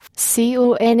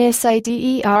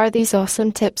CONSIDER these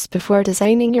awesome tips before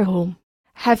designing your home.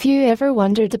 Have you ever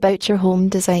wondered about your home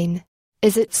design?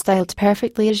 Is it styled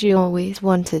perfectly as you always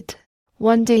wanted?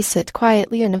 One day sit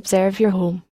quietly and observe your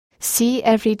home. See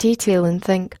every detail and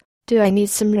think, do I need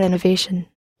some renovation?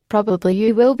 Probably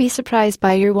you will be surprised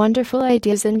by your wonderful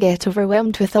ideas and get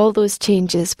overwhelmed with all those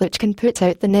changes which can put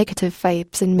out the negative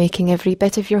vibes in making every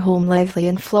bit of your home lively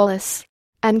and flawless.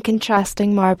 An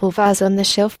contrasting marble vase on the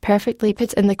shelf perfectly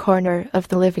put in the corner of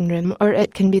the living room, or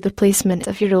it can be the placement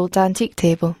of your old antique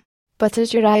table. But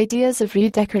as your ideas of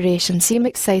redecoration seem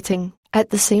exciting, at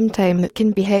the same time it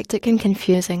can be hectic and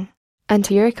confusing. And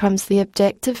here comes the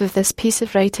objective of this piece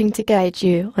of writing to guide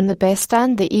you on the best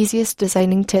and the easiest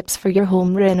designing tips for your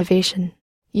home renovation.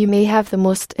 You may have the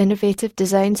most innovative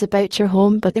designs about your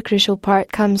home, but the crucial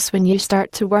part comes when you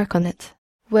start to work on it.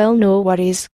 Well, no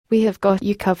worries, we have got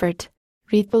you covered.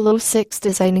 Read below 6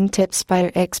 designing tips by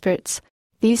our experts.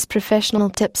 These professional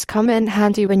tips come in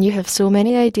handy when you have so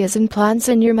many ideas and plans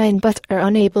in your mind but are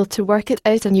unable to work it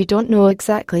out and you don't know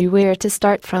exactly where to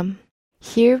start from.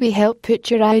 Here we help put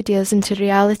your ideas into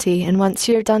reality, and once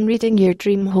you're done reading, your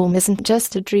dream home isn't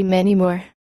just a dream anymore.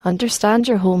 Understand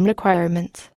your home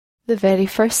requirement. The very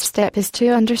first step is to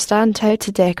understand how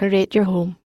to decorate your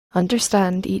home.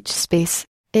 Understand each space,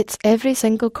 its every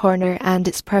single corner and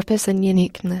its purpose and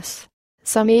uniqueness.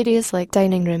 Some areas like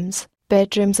dining rooms,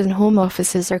 bedrooms and home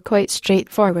offices are quite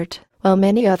straightforward, while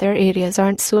many other areas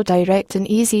aren't so direct and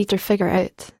easy to figure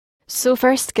out. So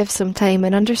first, give some time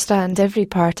and understand every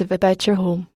part about your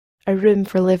home. A room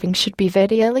for living should be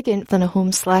very elegant than a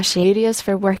home/areas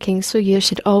for working, so you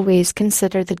should always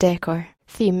consider the decor,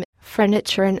 theme,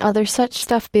 furniture and other such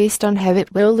stuff based on how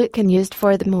it will look and used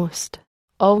for the most.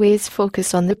 Always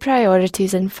focus on the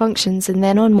priorities and functions and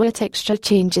then on what extra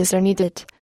changes are needed.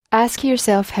 Ask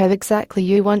yourself how exactly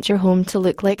you want your home to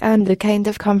look like and the kind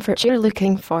of comfort you're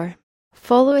looking for.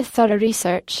 Follow a thorough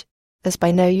research, as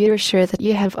by now you're sure that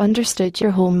you have understood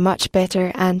your home much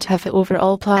better and have an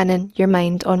overall plan in your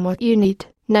mind on what you need.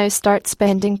 Now start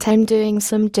spending time doing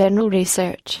some general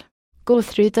research. Go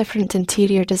through different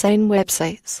interior design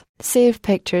websites, save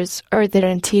pictures or their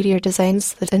interior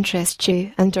designs that interest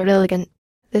you and are elegant.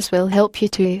 This will help you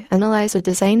to analyze a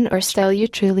design or style you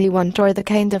truly want or the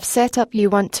kind of setup you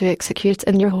want to execute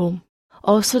in your home.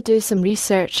 Also do some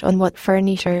research on what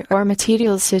furniture or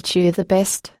materials suit you the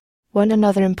best.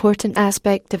 Another important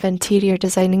aspect of interior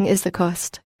designing is the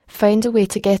cost. Find a way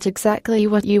to get exactly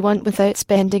what you want without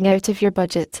spending out of your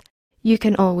budget. You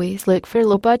can always look for a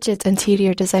low-budget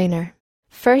interior designer.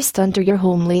 First, under your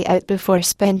home layout before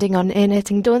spending on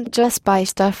anything. Don't just buy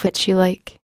stuff which you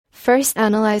like. First,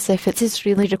 analyze if it is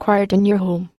really required in your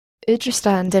home.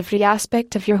 Understand every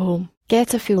aspect of your home.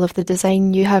 Get a feel of the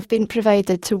design you have been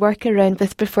provided to work around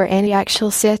with before any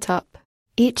actual setup.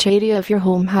 Each area of your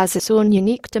home has its own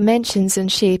unique dimensions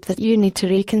and shape that you need to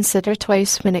reconsider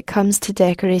twice when it comes to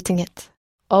decorating it.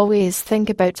 Always think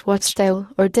about what style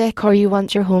or decor you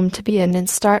want your home to be in and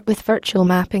start with virtual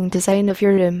mapping design of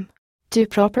your room. Do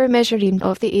proper measuring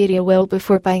of the area well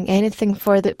before buying anything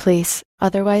for that place,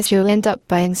 otherwise you'll end up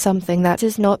buying something that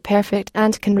is not perfect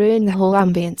and can ruin the whole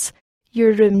ambience.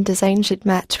 Your room design should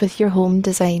match with your home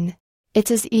design. It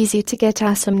is easy to get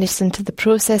awesomeness into the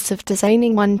process of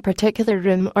designing one particular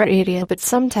room or area, but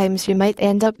sometimes you might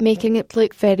end up making it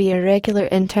look very irregular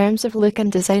in terms of look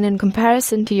and design in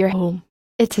comparison to your home.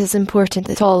 It is important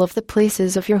that all of the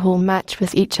places of your home match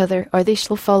with each other or they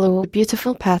shall follow a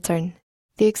beautiful pattern.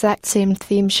 The exact same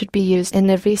theme should be used in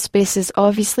every space.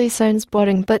 Obviously sounds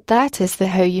boring, but that is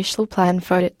how you shall plan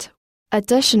for it.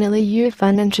 Additionally, you've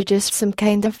introduced some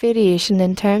kind of variation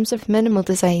in terms of minimal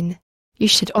design. You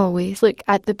should always look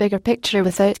at the bigger picture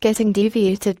without getting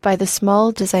deviated by the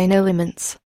small design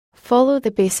elements. Follow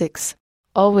the basics.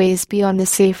 Always be on the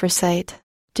safer side.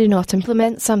 Do not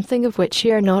implement something of which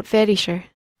you are not very sure.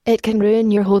 It can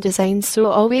ruin your whole design, so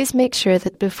always make sure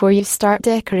that before you start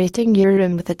decorating your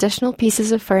room with additional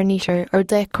pieces of furniture or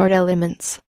decor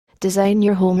elements. Design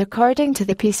your home according to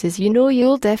the pieces you know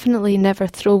you'll definitely never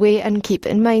throw away, and keep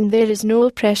in mind there is no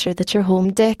pressure that your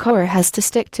home decor has to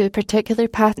stick to a particular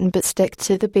pattern, but stick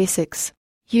to the basics.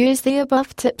 Use the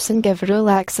above tips and give a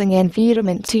relaxing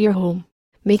environment to your home.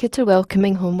 Make it a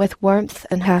welcoming home with warmth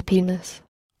and happiness.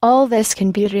 All this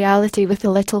can be reality with a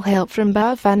little help from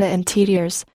Bhavana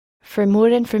Interiors. For more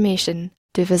information,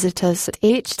 do visit us at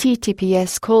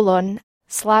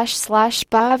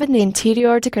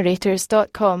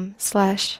https://bhavanainteriordecorators.com/